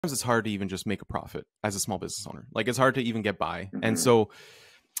it's hard to even just make a profit as a small business owner. Like it's hard to even get by. Mm-hmm. And so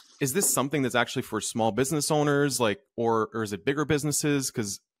is this something that's actually for small business owners, like, or is it bigger businesses?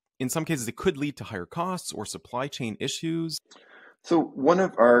 Because in some cases it could lead to higher costs or supply chain issues. So one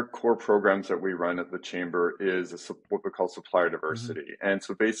of our core programs that we run at the Chamber is what we call supplier diversity. Mm-hmm. And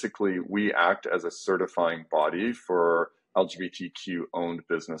so basically we act as a certifying body for LGBTQ owned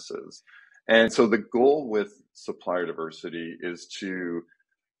businesses. And so the goal with supplier diversity is to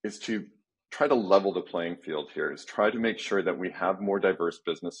try to level the playing field here, is try to make sure that we have more diverse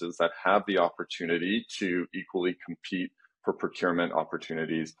businesses that have the opportunity to equally compete for procurement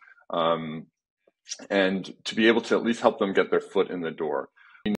opportunities, and to be able to at least help them get their foot in the door.